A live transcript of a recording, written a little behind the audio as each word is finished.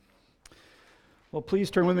Well,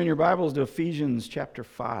 please turn with me in your Bibles to Ephesians chapter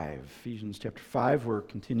 5. Ephesians chapter 5, we're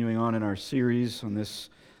continuing on in our series on this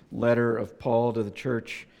letter of Paul to the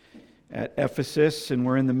church at Ephesus, and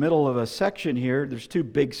we're in the middle of a section here. There's two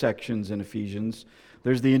big sections in Ephesians.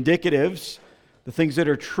 There's the indicatives, the things that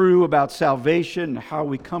are true about salvation, how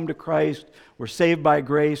we come to Christ. We're saved by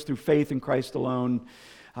grace through faith in Christ alone,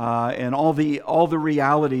 and all the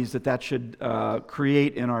realities that should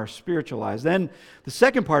create in our spiritual lives. Then the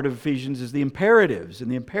second part of Ephesians is the imperatives, and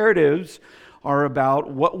the imperatives are about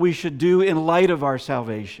what we should do in light of our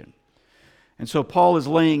salvation. And so Paul is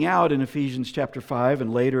laying out in Ephesians chapter 5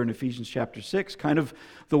 and later in Ephesians chapter 6 kind of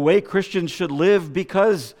the way Christians should live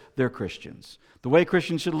because they're Christians, the way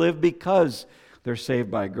Christians should live because they're saved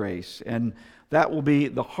by grace. And that will be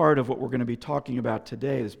the heart of what we're going to be talking about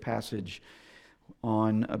today, this passage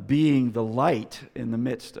on being the light in the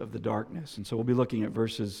midst of the darkness. And so we'll be looking at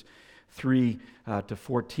verses 3 to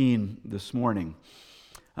 14 this morning.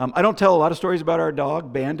 I don't tell a lot of stories about our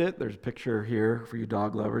dog, Bandit. There's a picture here for you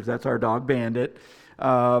dog lovers. That's our dog, Bandit.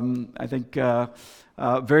 I think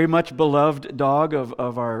very much beloved dog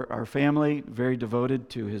of our family, very devoted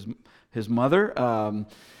to his mother.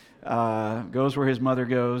 Goes where his mother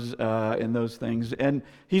goes in those things. And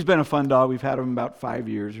he's been a fun dog. We've had him about 5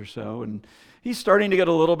 years or so. And he's starting to get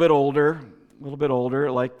a little bit older,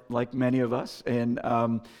 like many of us. And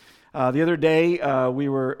the other day, we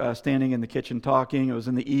were standing in the kitchen talking. It was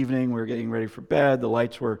in the evening. We were getting ready for bed. The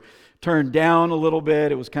lights were turned down a little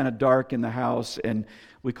bit. It was kind of dark in the house. And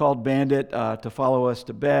we called Bandit to follow us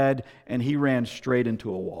to bed. And he ran straight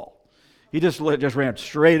into a wall. He just ran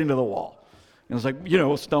straight into the wall. And it was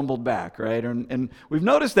like, stumbled back, right? And we've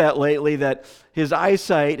noticed that lately, that his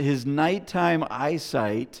eyesight, his nighttime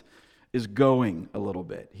eyesight, is going a little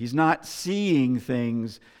bit. He's not seeing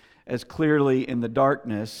things as clearly in the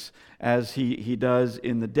darkness as he does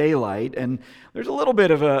in the daylight. And there's a little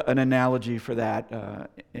bit of an analogy for that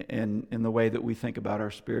in the way that we think about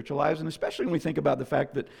our spiritual lives, and especially when we think about the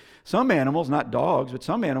fact that some animals, not dogs, but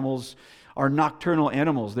some animals are nocturnal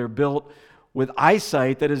animals. They're built with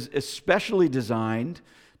eyesight that is especially designed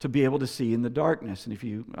to be able to see in the darkness. And if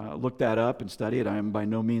you look that up and study it, I am by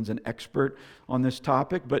no means an expert on this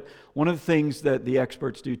topic, but one of the things that the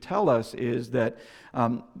experts do tell us is that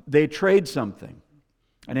they trade something.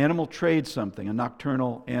 An animal trades something. A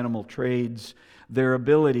nocturnal animal trades their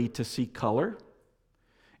ability to see color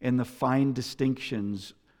and the fine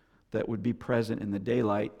distinctions that would be present in the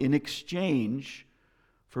daylight in exchange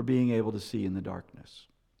for being able to see in the darkness.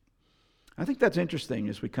 I think that's interesting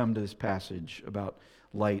as we come to this passage about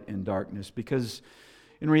light and darkness, because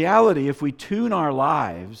in reality, if we tune our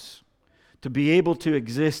lives to be able to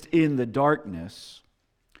exist in the darkness,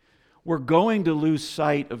 we're going to lose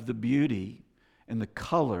sight of the beauty and the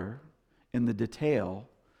color and the detail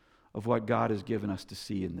of what God has given us to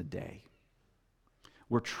see in the day.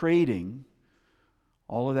 We're trading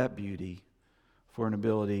all of that beauty for an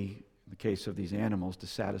ability, in the case of these animals, to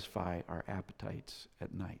satisfy our appetites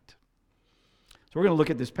at night. So we're going to look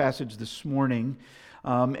at this passage this morning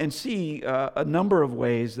and see a number of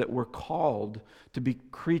ways that we're called to be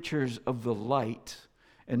creatures of the light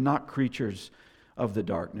and not creatures of the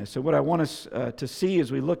darkness. So what I want us to see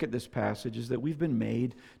as we look at this passage is that we've been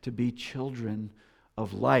made to be children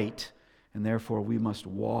of light, and therefore we must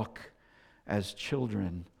walk as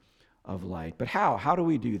children of light. But how? How do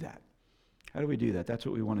we do that? How do we do that? That's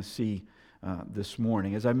what we want to see this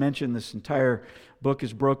morning. As I mentioned, this entire book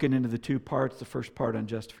is broken into the two parts. The first part on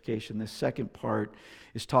justification. The second part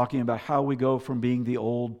is talking about how we go from being the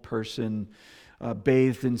old person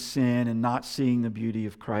bathed in sin and not seeing the beauty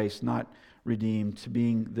of Christ, not redeemed, to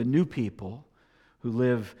being the new people who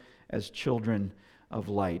live as children of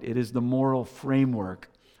light. It is the moral framework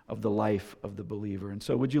of the life of the believer. And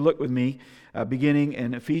so would you look with me, beginning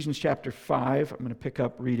in Ephesians chapter 5. I'm going to pick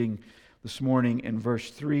up reading this morning in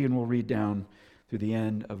verse 3, and we'll read down through the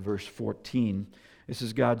end of verse 14. This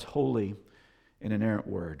is God's holy and inerrant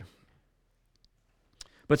word.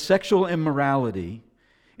 But sexual immorality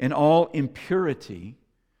and all impurity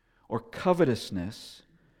or covetousness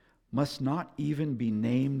must not even be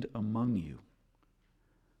named among you,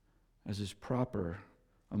 as is proper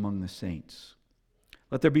among the saints.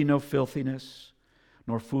 Let there be no filthiness,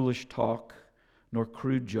 nor foolish talk, nor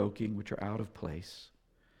crude joking, which are out of place.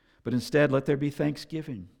 But instead, let there be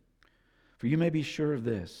thanksgiving. For you may be sure of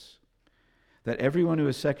this, that everyone who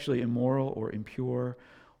is sexually immoral or impure,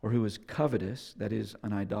 or who is covetous, that is,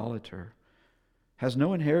 an idolater, has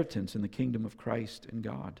no inheritance in the kingdom of Christ and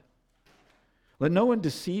God. Let no one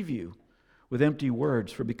deceive you with empty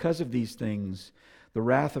words, for because of these things, the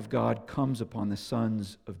wrath of God comes upon the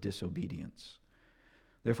sons of disobedience.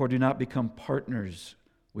 Therefore do not become partners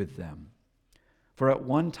with them. For at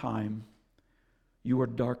one time you were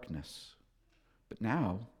darkness, but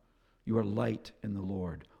now you are light in the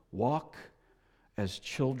Lord. Walk as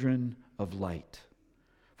children of light.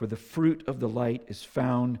 For the fruit of the light is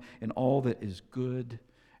found in all that is good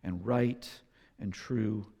and right and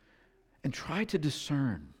true. And try to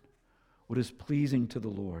discern what is pleasing to the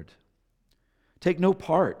Lord. Take no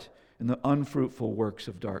part in the unfruitful works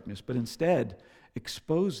of darkness, but instead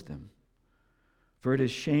expose them. For it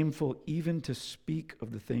is shameful even to speak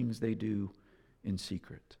of the things they do in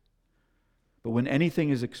secret. But when anything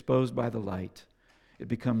is exposed by the light, it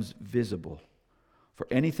becomes visible. For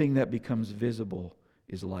anything that becomes visible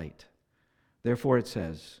is light. Therefore it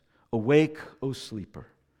says, "Awake, O sleeper,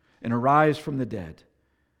 and arise from the dead,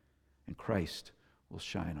 and Christ will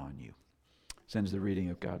shine on you." This ends the reading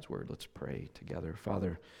of God's word. Let's pray together.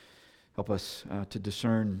 Father, help us to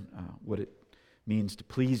discern what it means to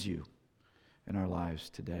please you in our lives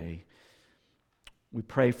today. We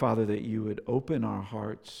pray, Father, that you would open our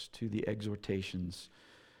hearts to the exhortations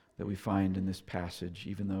that we find in this passage,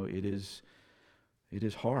 even though it is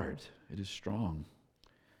hard, it is strong.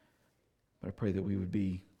 But I pray that we would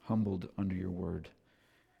be humbled under your word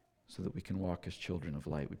so that we can walk as children of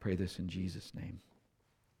light. We pray this in Jesus' name.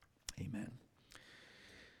 Amen.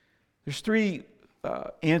 There's three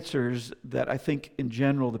answers that I think in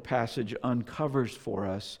general the passage uncovers for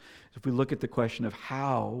us if we look at the question of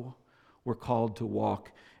how we're called to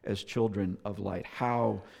walk as children of light.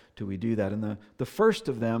 How do we do that? And the first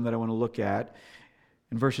of them that I want to look at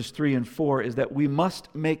in verses 3 and 4 is that we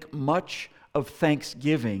must make much of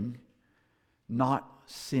thanksgiving, not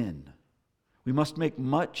sin. We must make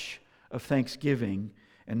much of thanksgiving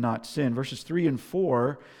and not sin. Verses 3 and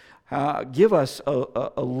 4 give us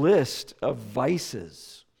a list of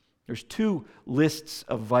vices. There's two lists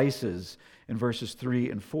of vices in verses 3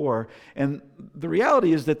 and 4. And the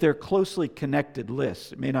reality is that they're closely connected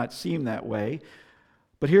lists. It may not seem that way,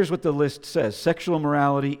 but here's what the list says: sexual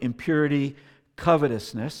immorality, impurity,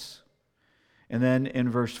 covetousness. And then in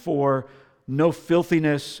verse 4, no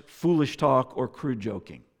filthiness, foolish talk, or crude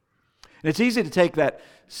joking. And it's easy to take that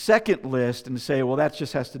second list and say, well, that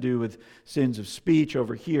just has to do with sins of speech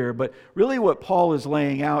over here. But really what Paul is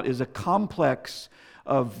laying out is a complex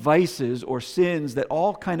of vices or sins that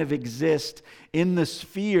all kind of exist in the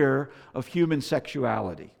sphere of human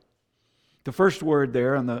sexuality. The first word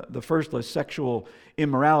there on the first list, sexual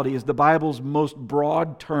immorality, is the Bible's most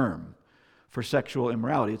broad term for sexual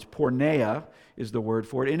immorality. It's porneia is the word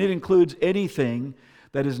for it, and it includes anything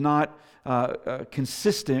that is not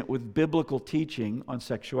consistent with biblical teaching on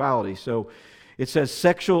sexuality. So it says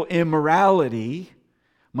sexual immorality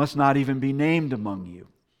must not even be named among you.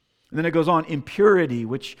 And then it goes on, impurity,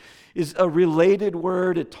 which is a related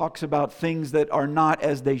word. It talks about things that are not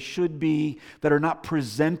as they should be, that are not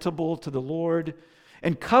presentable to the Lord.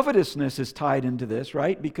 And covetousness is tied into this,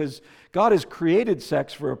 right? Because God has created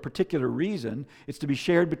sex for a particular reason. It's to be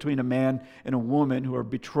shared between a man and a woman who are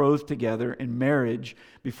betrothed together in marriage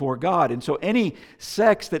before God. And so any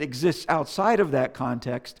sex that exists outside of that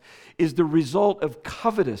context is the result of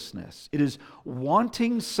covetousness. It is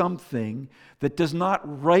wanting something that does not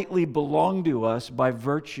rightly belong to us by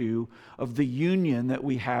virtue of the union that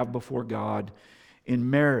we have before God in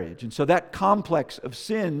marriage. And so that complex of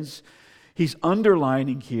sins he's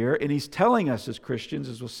underlining here, and he's telling us as Christians,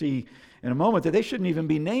 as we'll see in a moment, that they shouldn't even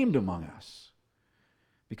be named among us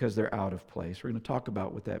because they're out of place. We're going to talk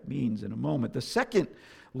about what that means in a moment. The second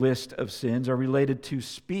list of sins are related to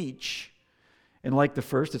speech. And like the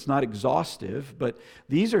first, it's not exhaustive, but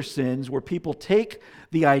these are sins where people take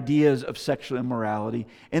the ideas of sexual immorality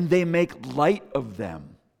and they make light of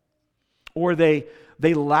them. Or they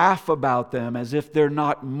laugh about them as if they're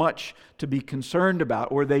not much to be concerned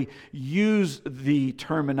about, or they use the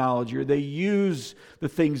terminology, or they use the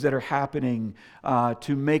things that are happening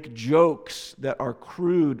to make jokes that are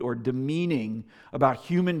crude or demeaning about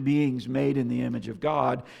human beings made in the image of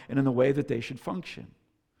God and in the way that they should function.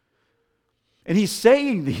 And he's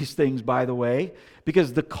saying these things, by the way,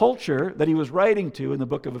 because the culture that he was writing to in the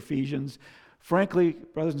book of Ephesians, frankly,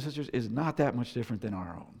 brothers and sisters, is not that much different than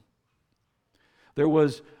our own. There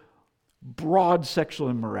was broad sexual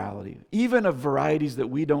immorality, even of varieties that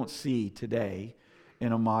we don't see today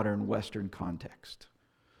in a modern Western context.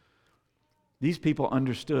 These people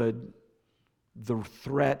understood the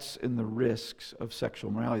threats and the risks of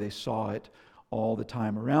sexual immorality. They saw it all the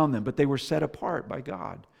time around them, but they were set apart by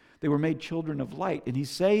God. They were made children of light. And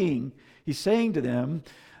he's saying to them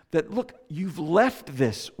that, look, you've left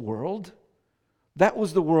this world. That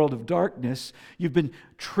was the world of darkness. You've been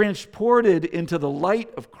transported into the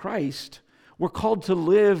light of Christ, We're called to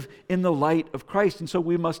live in the light of Christ, and so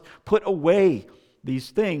we must put away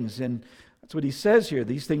these things. And that's what he says here.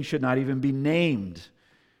 These things should not even be named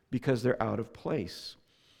because they're out of place.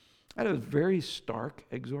 That is a very stark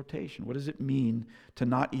exhortation. What does it mean to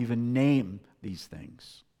not even name these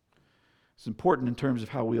things? It's important in terms of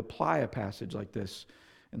how we apply a passage like this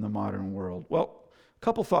in the modern world. Well, a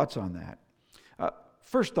couple thoughts on that.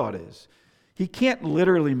 First thought is, he can't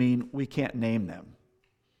literally mean we can't name them.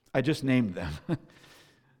 I just named them.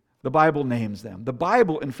 The Bible names them. The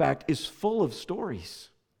Bible, in fact, is full of stories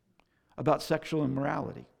about sexual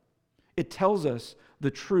immorality. It tells us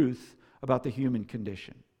the truth about the human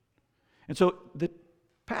condition. And so the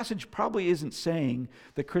passage probably isn't saying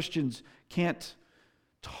that Christians can't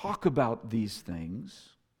talk about these things.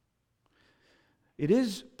 It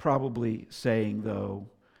is probably saying, though,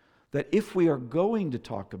 that if we are going to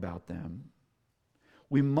talk about them,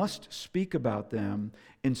 we must speak about them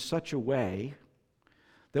in such a way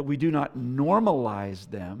that we do not normalize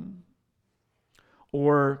them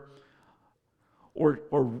or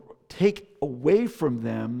take away from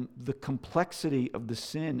them the complexity of the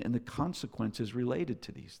sin and the consequences related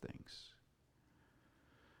to these things,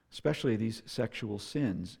 especially these sexual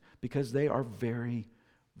sins, because they are very,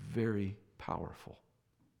 very powerful.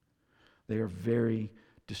 They are very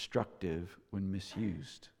destructive when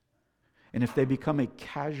misused. And if they become a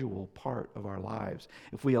casual part of our lives,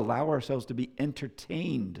 if we allow ourselves to be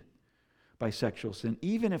entertained by sexual sin,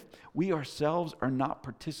 even if we ourselves are not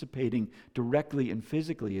participating directly and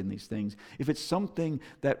physically in these things, if it's something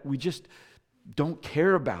that we just don't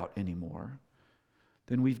care about anymore,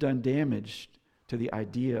 then we've done damage to the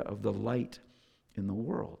idea of the light in the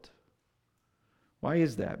world. Why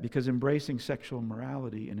is that? Because embracing sexual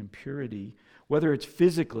morality and impurity, whether it's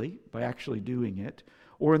physically, by actually doing it,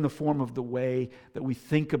 or in the form of the way that we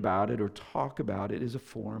think about it or talk about it, is a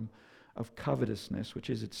form of covetousness,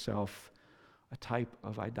 which is itself a type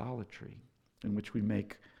of idolatry in which we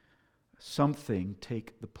make something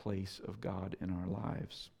take the place of God in our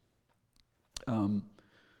lives. One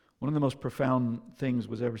of the most profound things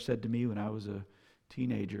was ever said to me when I was a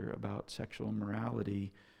teenager about sexual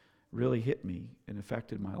immorality really hit me and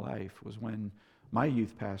affected my life was when my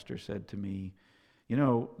youth pastor said to me, you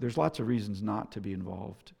know, there's lots of reasons not to be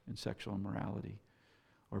involved in sexual immorality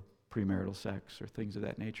or premarital sex or things of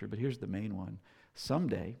that nature, but here's the main one.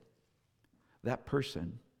 Someday, that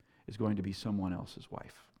person is going to be someone else's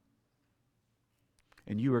wife.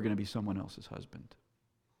 And you are going to be someone else's husband.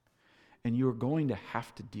 And you are going to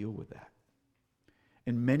have to deal with that.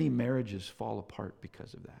 And many marriages fall apart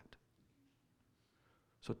because of that.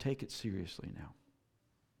 So take it seriously now.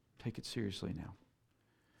 Take it seriously now.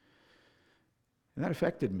 And that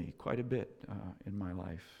affected me quite a bit in my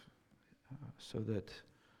life, so that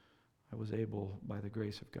I was able, by the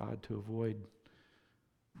grace of God, to avoid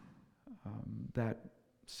that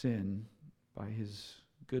sin by His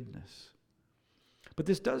goodness. But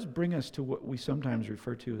this does bring us to what we sometimes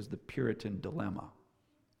refer to as the Puritan dilemma.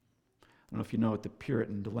 I don't know if you know what the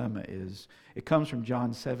Puritan dilemma is. It comes from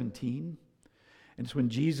John 17. And it's when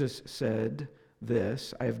Jesus said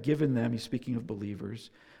this, I have given them, he's speaking of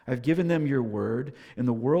believers, I have given them your word, and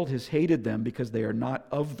the world has hated them because they are not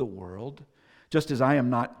of the world, just as I am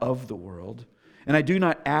not of the world. And I do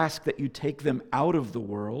not ask that you take them out of the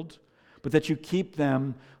world, but that you keep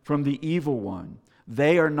them from the evil one.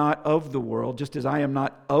 They are not of the world, just as I am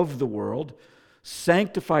not of the world.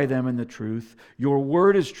 Sanctify them in the truth. Your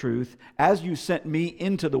word is truth. As you sent me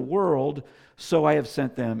into the world, so I have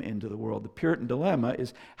sent them into the world. The Puritan dilemma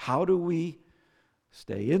is, how do we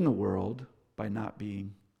stay in the world by not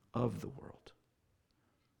being of the world?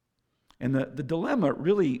 And the dilemma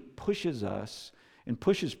really pushes us and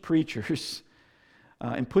pushes preachers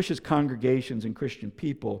and pushes congregations and Christian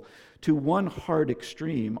people to one hard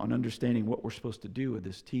extreme on understanding what we're supposed to do with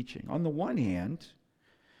this teaching. On the one hand,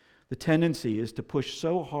 the tendency is to push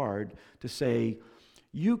so hard to say,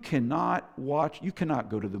 you cannot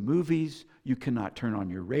go to the movies, you cannot turn on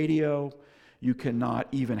your radio, you cannot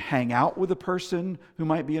even hang out with a person who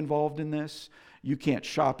might be involved in this, you can't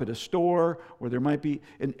shop at a store where there might be,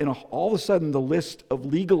 and all of a sudden the list of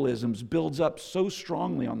legalisms builds up so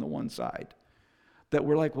strongly on the one side that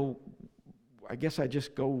we're like, well, I guess I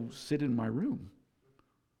just go sit in my room.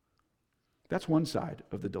 That's one side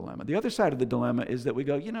of the dilemma. The other side of the dilemma is that we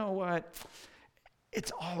go, you know what?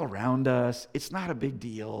 It's all around us. It's not a big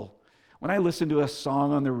deal. When I listen to a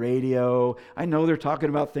song on the radio, I know they're talking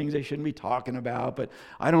about things they shouldn't be talking about, but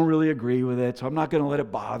I don't really agree with it, so I'm not going to let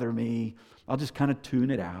it bother me. I'll just kind of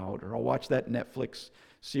tune it out, or I'll watch that Netflix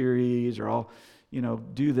series, or I'll,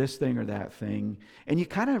 do this thing or that thing. And you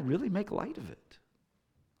kind of really make light of it.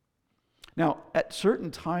 Now, at certain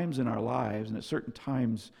times in our lives and at certain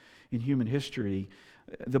times in human history,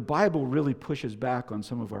 the Bible really pushes back on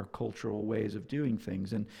some of our cultural ways of doing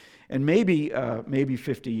things. And maybe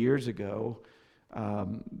 50 years ago,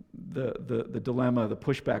 the dilemma, the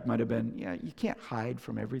pushback might have been, yeah, you can't hide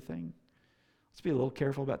from everything. Let's be a little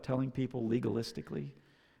careful about telling people legalistically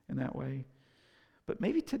in that way. But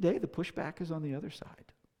maybe today the pushback is on the other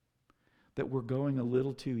side, that we're going a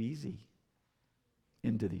little too easy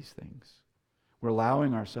into these things. We're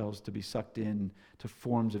allowing ourselves to be sucked in to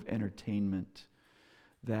forms of entertainment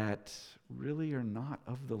that really are not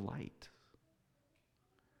of the light.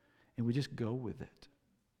 And we just go with it.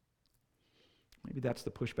 Maybe that's the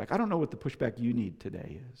pushback. I don't know what the pushback you need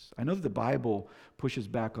today is. I know that the Bible pushes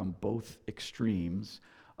back on both extremes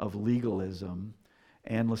of legalism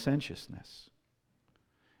and licentiousness.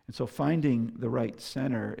 And so finding the right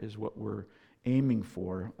center is what we're aiming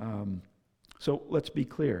for. So let's be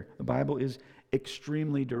clear. The Bible is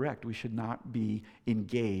extremely direct. We should not be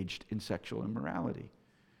engaged in sexual immorality.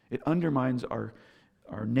 It undermines our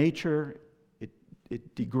nature.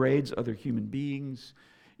 It degrades other human beings.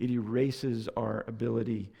 It erases our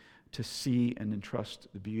ability to see and entrust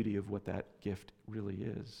the beauty of what that gift really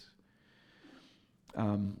is.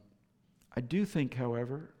 I do think,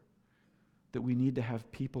 however, that we need to have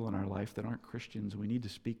people in our life that aren't Christians. We need to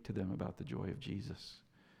speak to them about the joy of Jesus.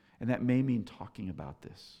 And that may mean talking about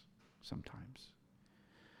this sometimes.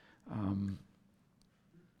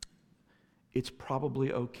 It's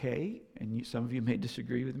probably okay, and some of you may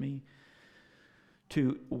disagree with me,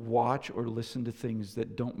 to watch or listen to things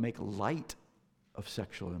that don't make light of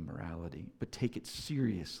sexual immorality, but take it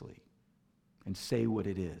seriously and say what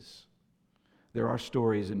it is. There are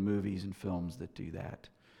stories and movies and films that do that.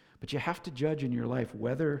 But you have to judge in your life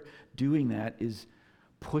whether doing that is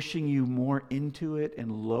pushing you more into it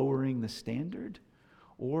and lowering the standard,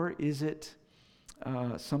 or is it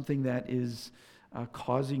something that is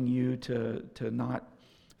causing you to not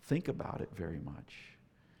think about it very much.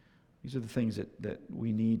 These are the things that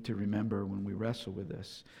we need to remember when we wrestle with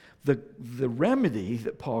this. The remedy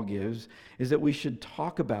that Paul gives is that we should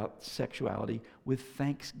talk about sexuality with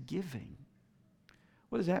thanksgiving.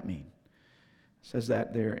 What does that mean? It says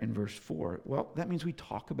that there in verse 4. Well, that means we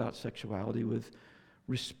talk about sexuality with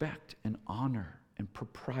respect and honor and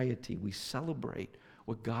propriety. We celebrate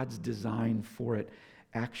what God's design for it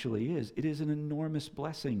actually is. It is an enormous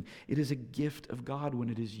blessing. It is a gift of God when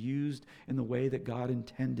it is used in the way that God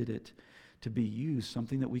intended it to be used,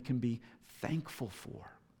 something that we can be thankful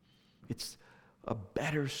for. It's a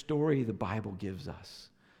better story the Bible gives us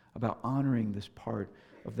about honoring this part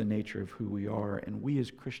of the nature of who we are, and we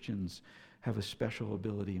as Christians have a special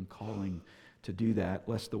ability and calling to do that,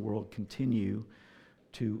 lest the world continue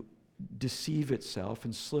to deceive itself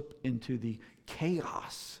and slip into the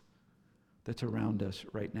chaos that's around us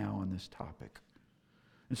right now on this topic.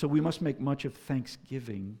 And so we must make much of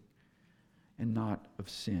thanksgiving and not of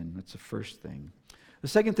sin. That's the first thing. The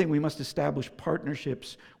second thing, we must establish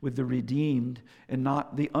partnerships with the redeemed and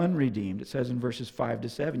not the unredeemed. It says in verses 5 to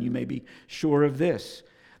 7, you may be sure of this,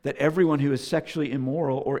 that everyone who is sexually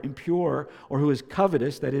immoral or impure or who is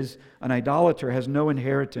covetous, that is, an idolater, has no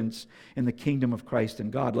inheritance in the kingdom of Christ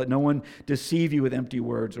and God. Let no one deceive you with empty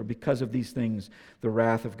words, or because of these things the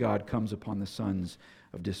wrath of God comes upon the sons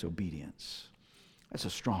of disobedience. That's a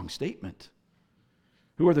strong statement.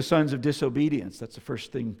 Who are the sons of disobedience? That's the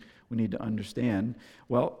first thing we need to understand.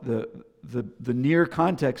 Well, the near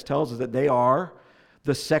context tells us that they are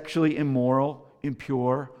the sexually immoral,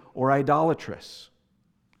 impure, or idolatrous.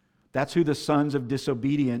 That's who the sons of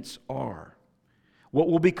disobedience are. What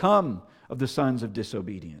will become of the sons of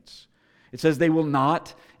disobedience? It says they will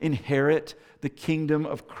not inherit the kingdom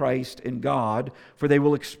of Christ and God, for they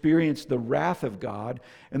will experience the wrath of God.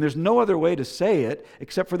 And there's no other way to say it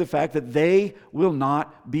except for the fact that they will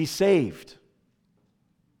not be saved.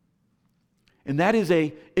 And that is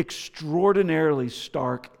an extraordinarily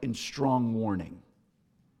stark and strong warning.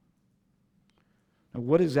 Now,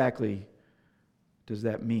 what exactly does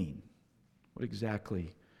that mean? What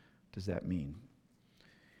exactly does that mean?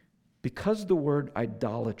 Because the word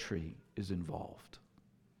idolatry is involved,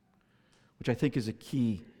 which I think is a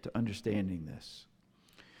key to understanding this,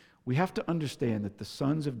 we have to understand that the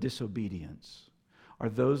sons of disobedience are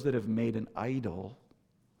those that have made an idol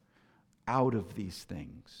out of these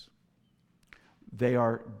things. They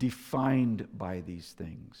are defined by these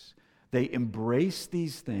things. They embrace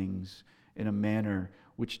these things in a manner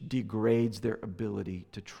which degrades their ability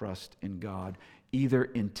to trust in God, either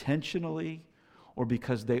intentionally or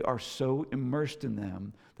because they are so immersed in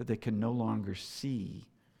them that they can no longer see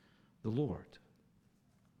the Lord.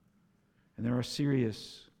 And there are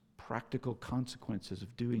serious practical consequences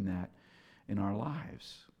of doing that in our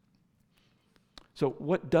lives. So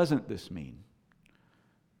what doesn't this mean?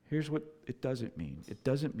 Here's what it doesn't mean. It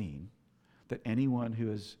doesn't mean that anyone who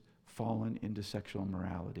has fallen into sexual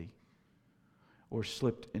immorality or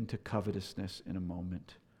slipped into covetousness in a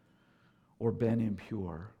moment or been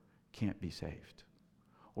impure can't be saved,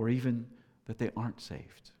 or even that they aren't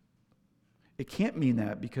saved. It can't mean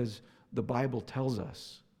that because the Bible tells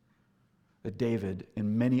us that David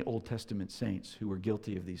and many Old Testament saints who were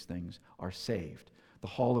guilty of these things are saved. The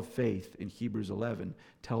Hall of Faith in Hebrews 11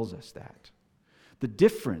 tells us that. The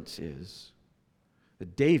difference is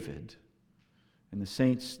that David and the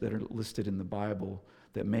saints that are listed in the Bible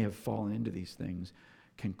that may have fallen into these things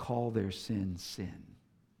can call their sin sin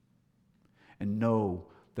and know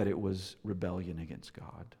that it was rebellion against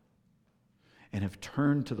God and have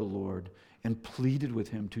turned to the Lord and pleaded with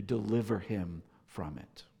him to deliver him from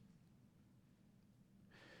it.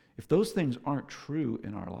 If those things aren't true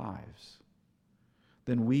in our lives,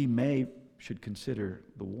 then we should consider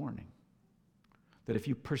the warning that if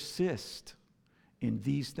you persist in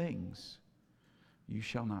these things, you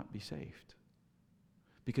shall not be saved.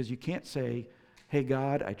 Because you can't say, hey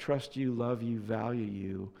God, I trust you, love you, value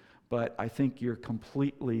you, but I think you're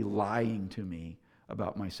completely lying to me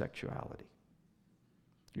about my sexuality.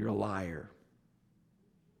 You're a liar.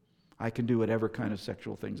 I can do whatever kind of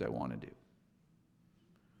sexual things I want to do.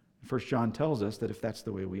 1 John tells us that if that's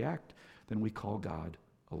the way we act, then we call God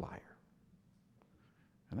a liar.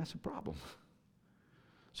 And that's a problem.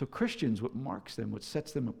 So Christians, what marks them, what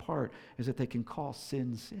sets them apart, is that they can call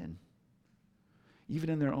sin, sin, even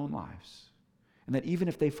in their own lives. And that even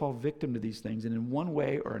if they fall victim to these things, and in one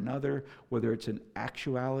way or another, whether it's in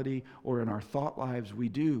actuality or in our thought lives, we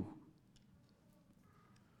do.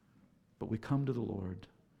 But we come to the Lord,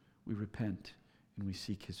 we repent, and we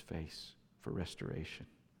seek his face for restoration.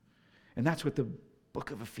 And that's what the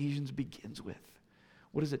book of Ephesians begins with.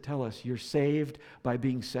 What does it tell us? You're saved by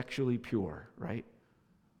being sexually pure, right?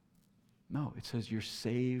 No, it says you're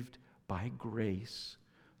saved by grace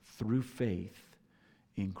through faith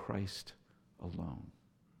in Christ alone.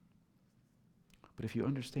 But if you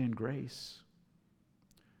understand grace,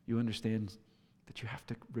 you understand that you have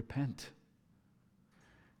to repent.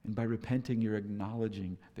 And by repenting, you're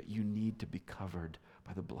acknowledging that you need to be covered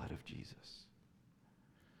by the blood of Jesus.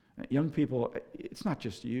 Young people, it's not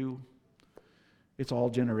just you. It's all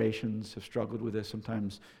generations have struggled with this.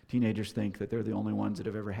 Sometimes teenagers think that they're the only ones that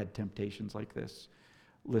have ever had temptations like this.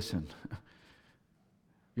 Listen,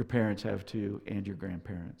 your parents have too, and your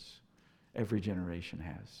grandparents. Every generation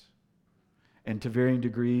has. And to varying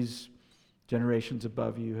degrees, generations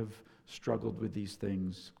above you have struggled with these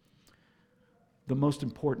things. The most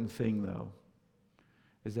important thing, though,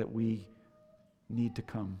 is that we need to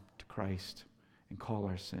come to Christ and call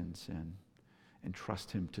our sin sin and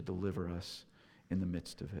trust him to deliver us in the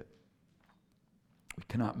midst of it. We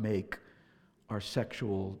cannot make our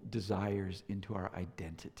sexual desires into our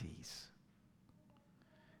identities.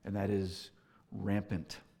 And that is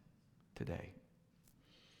rampant today.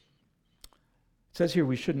 It says here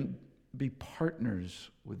we shouldn't be partners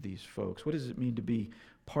with these folks. What does it mean to be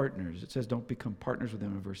partners? It says don't become partners with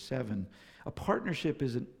them in verse 7. A partnership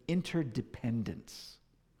is an interdependence.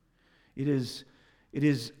 It is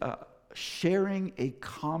sharing a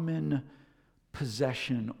common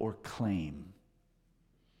possession or claim.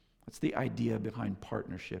 That's the idea behind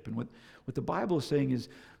partnership. And what the Bible is saying is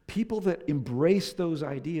people that embrace those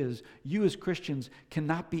ideas, you as Christians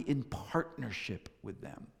cannot be in partnership with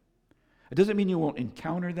them. It doesn't mean you won't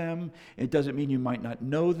encounter them. It doesn't mean you might not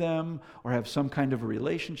know them or have some kind of a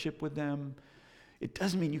relationship with them. It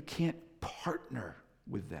doesn't mean you can't partner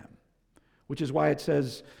with them, which is why it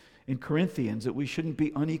says in Corinthians that we shouldn't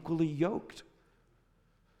be unequally yoked.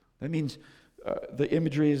 That means the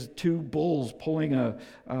imagery is two bulls pulling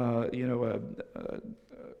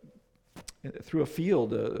through a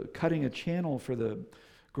field, cutting a channel for the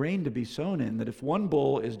grain to be sown in, that if one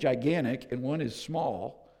bull is gigantic and one is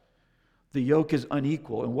small, the yoke is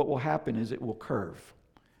unequal, and what will happen is it will curve,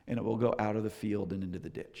 and it will go out of the field and into the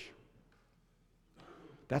ditch.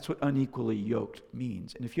 That's what unequally yoked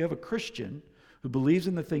means. And if you have a Christian who believes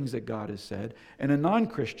in the things that God has said, and a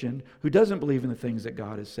non-Christian who doesn't believe in the things that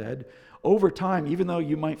God has said, over time, even though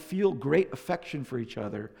you might feel great affection for each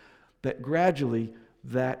other, that gradually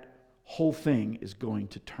that whole thing is going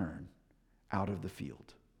to turn out of the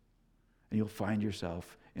field. And you'll find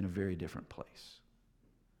yourself in a very different place.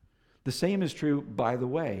 The same is true, by the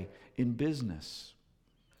way, in business.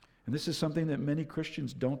 And this is something that many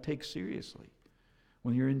Christians don't take seriously.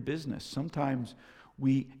 When you're in business, sometimes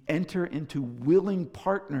we enter into willing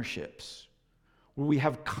partnerships where we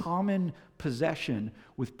have common possession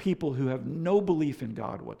with people who have no belief in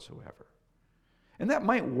God whatsoever. And that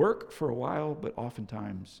might work for a while, but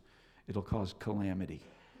oftentimes it'll cause calamity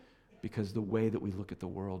because the way that we look at the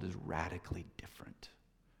world is radically different.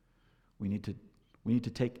 We need to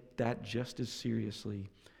take that just as seriously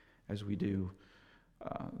as we do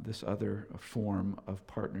this other form of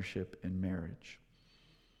partnership in marriage.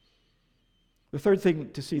 The third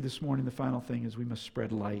thing to see this morning, the final thing, is we must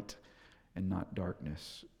spread light and not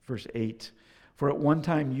darkness. Verse 8, for at one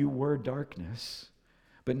time you were darkness,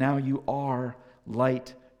 but now you are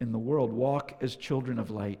light in the world. Walk as children of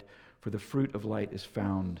light, for the fruit of light is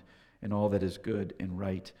found in all that is good and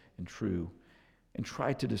right and true. And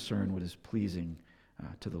try to discern what is pleasing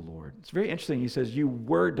to the Lord. It's very interesting. He says, you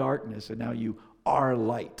were darkness, and now you are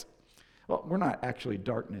light. Well, we're not actually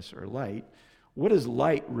darkness or light. What is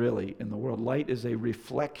light really in the world? Light is a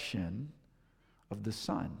reflection of the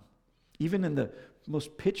sun. Even in the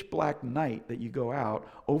most pitch black night that you go out,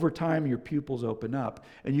 over time your pupils open up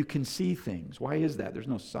and you can see things. Why is that? There's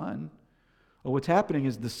no sun. Well, what's happening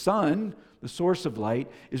is the sun, the source of light,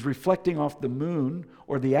 is reflecting off the moon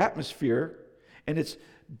or the atmosphere, and it's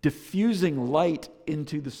diffusing light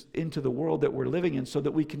into the world that we're living in so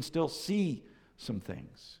that we can still see some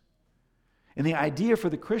things. And the idea for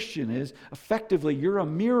the Christian is, effectively, you're a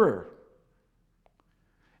mirror.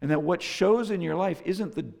 And that what shows in your life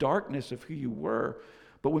isn't the darkness of who you were,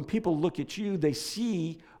 but when people look at you, they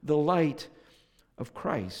see the light of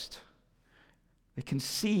Christ. They can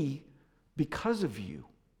see because of you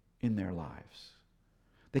in their lives.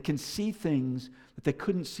 They can see things that they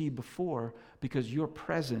couldn't see before because you're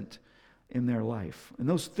present in their life. And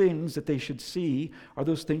those things that they should see are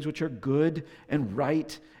those things which are good and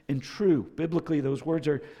right and true. Biblically, those words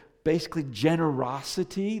are basically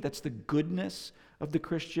generosity. That's the goodness of the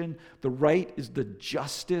Christian. The right is the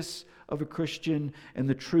justice of a Christian. And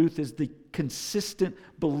the truth is the consistent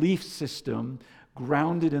belief system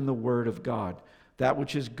grounded in the Word of God. That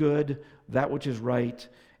which is good, that which is right,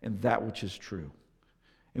 and that which is true.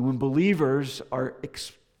 And when believers are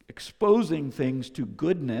exposing things to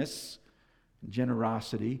goodness,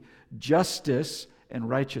 generosity, justice, and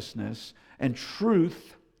righteousness, and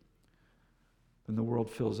truth, then the world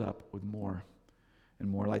fills up with more and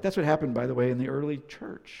more light. That's what happened, by the way, in the early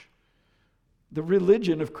church. The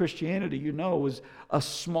religion of Christianity, was a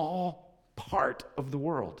small part of the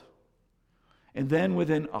world. And then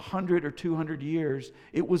within 100 or 200 years,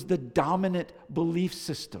 it was the dominant belief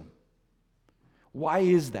system. Why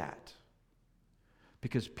is that?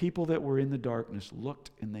 Because people that were in the darkness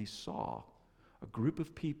looked and they saw a group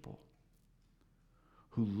of people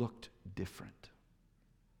who looked different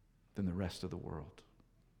than the rest of the world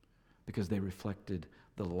because they reflected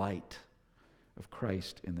the light of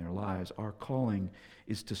Christ in their lives. Our calling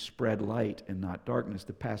is to spread light and not darkness.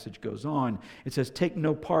 The passage goes on. It says, take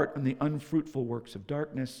no part in the unfruitful works of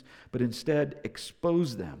darkness, but instead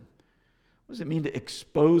expose them. What does it mean to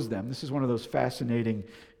expose them? This is one of those fascinating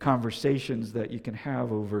conversations that you can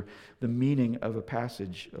have over the meaning of a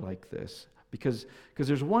passage like this. Because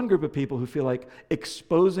there's one group of people who feel like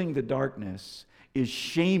exposing the darkness is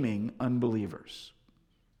shaming unbelievers.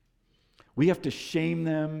 We have to shame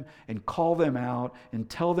them and call them out and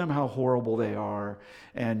tell them how horrible they are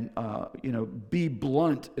and be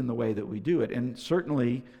blunt in the way that we do it. And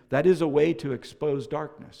certainly that is a way to expose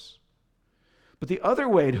darkness. But the other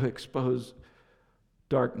way to expose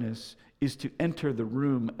darkness is to enter the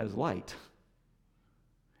room as light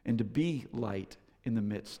and to be light in the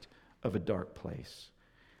midst of a dark place.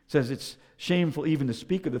 It says it's shameful even to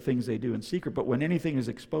speak of the things they do in secret, but when anything is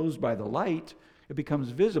exposed by the light, it becomes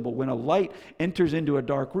visible. When a light enters into a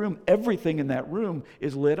dark room, everything in that room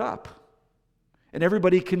is lit up. And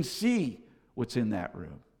everybody can see what's in that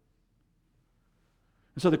room.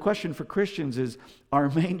 And so the question for Christians is, our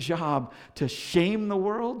main job to shame the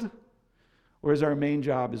world? Or is our main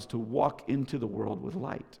job is to walk into the world with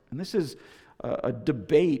light? And this is a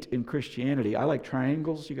debate in Christianity. I like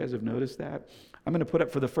triangles. You guys have noticed that? I'm going to put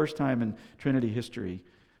up for the first time in Trinity history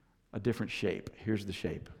a different shape. Here's the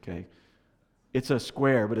shape, okay? It's a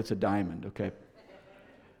square, but it's a diamond, okay?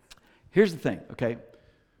 Here's the thing, okay?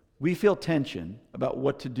 We feel tension about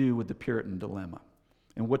what to do with the Puritan dilemma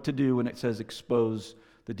and what to do when it says expose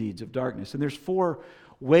the deeds of darkness. And there's 4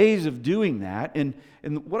 ways of doing that. And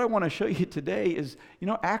what I want to show you today is,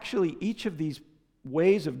 actually each of these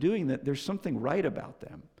ways of doing that, there's something right about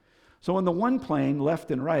them. So on the one plane,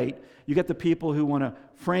 left and right, you get the people who want to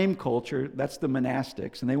frame culture, that's the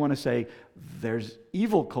monastics, and they want to say there's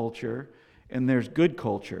evil culture and there's good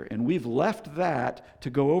culture, and we've left that to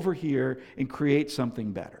go over here and create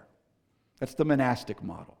something better. That's the monastic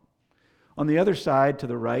model. On the other side, to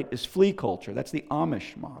the right, is flea culture. That's the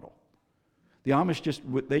Amish model. The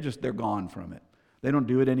Amish they're gone from it. They don't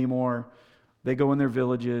do it anymore. They go in their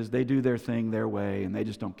villages, they do their thing their way, and they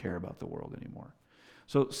just don't care about the world anymore.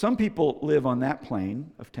 So some people live on that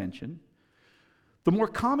plane of tension. The more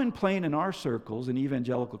common plane in our circles in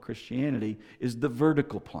evangelical Christianity is the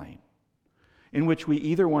vertical plane, in which we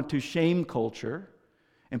either want to shame culture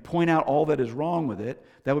and point out all that is wrong with it,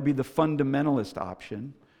 that would be the fundamentalist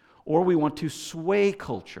option, or we want to sway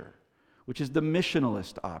culture, which is the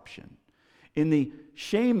missionalist option. In the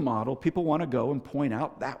shame model, people want to go and point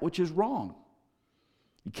out that which is wrong.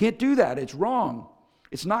 You can't do that. It's wrong.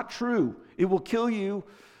 It's not true. It will kill you.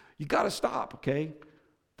 You got to stop, okay?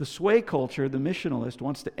 The sway culture, the missionalist,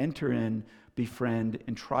 wants to enter in, befriend,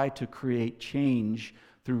 and try to create change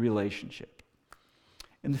through relationship.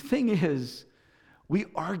 And the thing is, we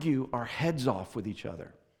argue our heads off with each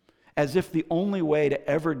other as if the only way to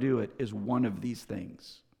ever do it is one of these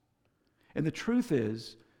things. And the truth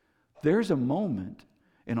is, there's a moment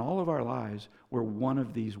in all of our lives where one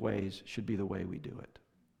of these ways should be the way we do it.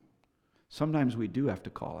 Sometimes we do have to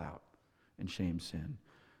call out and shame sin.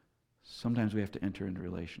 Sometimes we have to enter into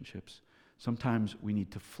relationships. Sometimes we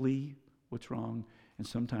need to flee what's wrong, and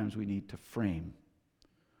sometimes we need to frame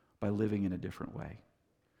by living in a different way.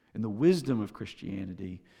 And the wisdom of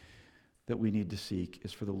Christianity that we need to seek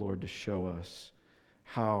is for the Lord to show us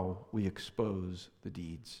how we expose the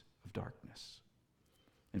deeds of darkness.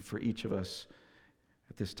 And for each of us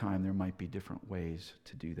at this time, there might be different ways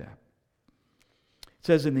to do that. It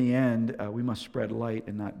says in the end, we must spread light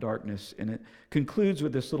and not darkness. And it concludes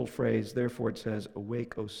with this little phrase, therefore it says,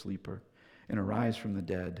 awake, O sleeper, and arise from the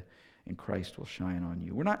dead, and Christ will shine on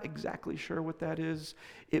you. We're not exactly sure what that is.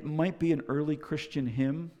 It might be an early Christian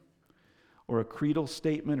hymn or a creedal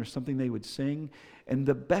statement or something they would sing. And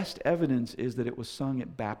the best evidence is that it was sung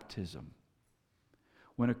at baptism.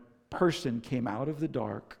 When a person came out of the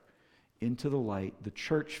dark into the light, the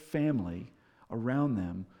church family around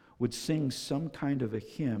them would sing some kind of a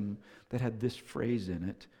hymn that had this phrase in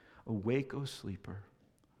it, awake, O sleeper,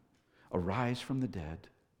 arise from the dead,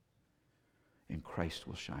 and Christ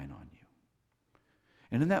will shine on you.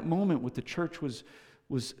 And in that moment, what the church was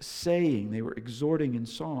saying, they were exhorting in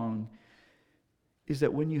song, is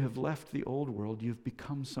that when you have left the old world, you've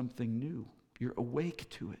become something new. You're awake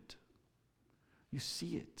to it. You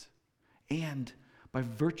see it. And by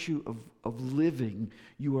virtue of living,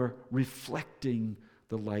 you are reflecting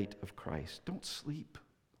the light of Christ. Don't sleep.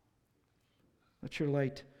 Let your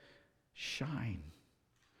light shine.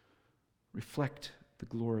 Reflect the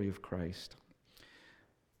glory of Christ.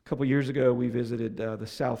 A couple years ago, we visited the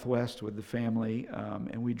Southwest with the family,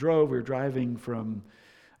 and we were driving from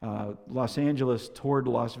Los Angeles toward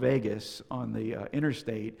Las Vegas on the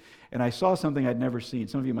interstate, and I saw something I'd never seen.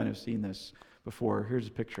 Some of you might have seen this before. Here's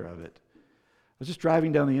a picture of it. I was just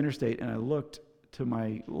driving down the interstate, and I looked to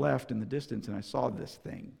my left in the distance, and I saw this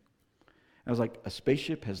thing. I was like, a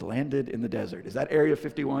spaceship has landed in the desert. Is that Area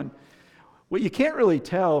 51? Well, you can't really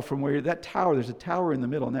tell from where that tower, there's a tower in the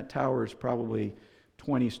middle, and that tower is probably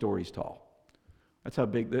 20 stories tall. That's how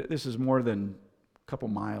big, this is more than a couple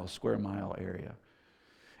miles, square mile area.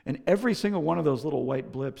 And every single one of those little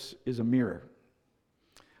white blips is a mirror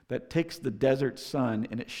that takes the desert sun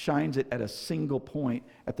and it shines it at a single point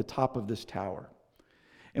at the top of this tower.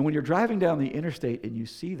 And when you're driving down the interstate and you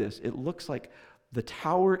see this, it looks like the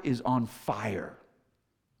tower is on fire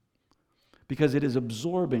because it is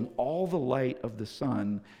absorbing all the light of the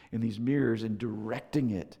sun in these mirrors and directing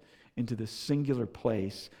it into this singular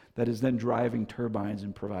place that is then driving turbines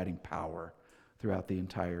and providing power throughout the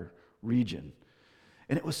entire region.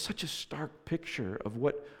 And it was such a stark picture of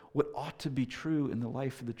what ought to be true in the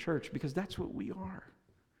life of the church, because that's what we are.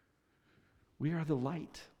 We are the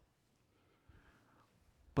light,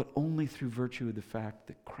 but only through virtue of the fact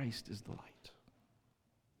that Christ is the light.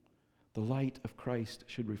 The light of Christ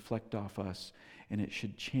should reflect off us, and it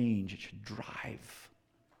should change, it should drive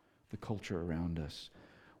the culture around us.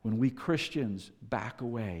 When we Christians back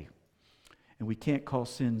away, and we can't call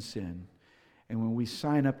sin, sin, and when we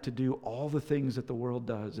sign up to do all the things that the world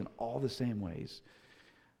does in all the same ways,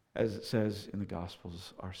 as it says in the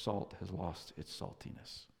Gospels, our salt has lost its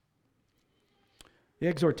saltiness. The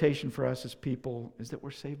exhortation for us as people is that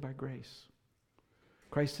we're saved by grace.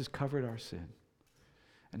 Christ has covered our sin.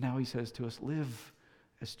 And now he says to us, live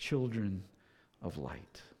as children of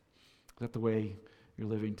light. Is that the way you're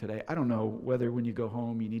living today? I don't know whether when you go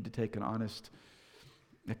home you need to take an honest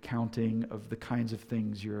accounting of the kinds of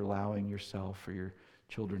things you're allowing yourself or your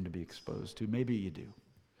children to be exposed to. Maybe you do.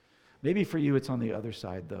 Maybe for you it's on the other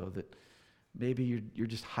side, though, that maybe you're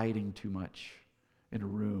just hiding too much in a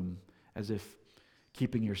room as if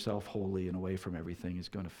keeping yourself holy and away from everything is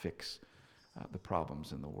going to fix the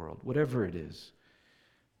problems in the world. Whatever it is,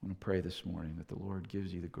 I want to pray this morning that the Lord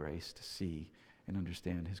gives you the grace to see and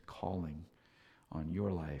understand his calling on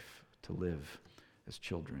your life to live as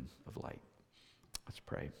children of light. Let's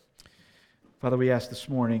pray. Father, we ask this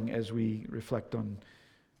morning as we reflect on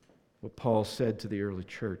what Paul said to the early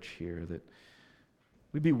church here, that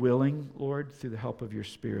we be willing, Lord, through the help of your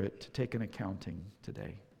Spirit, to take an accounting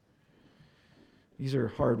today. These are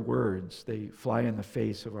hard words. They fly in the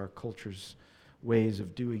face of our culture's ways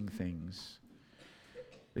of doing things.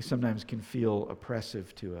 They sometimes can feel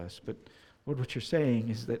oppressive to us, but Lord, what you're saying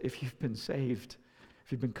is that if you've been saved,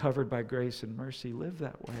 if you've been covered by grace and mercy, live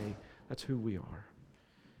that way. That's who we are.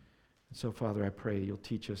 And so, Father, I pray you'll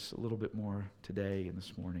teach us a little bit more today and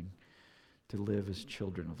this morning to live as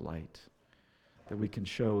children of light, that we can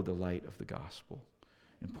show the light of the gospel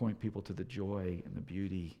and point people to the joy and the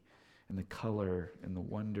beauty and the color and the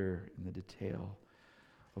wonder and the detail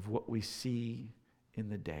of what we see in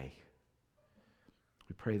the day.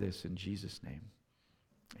 We pray this in Jesus' name.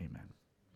 Amen.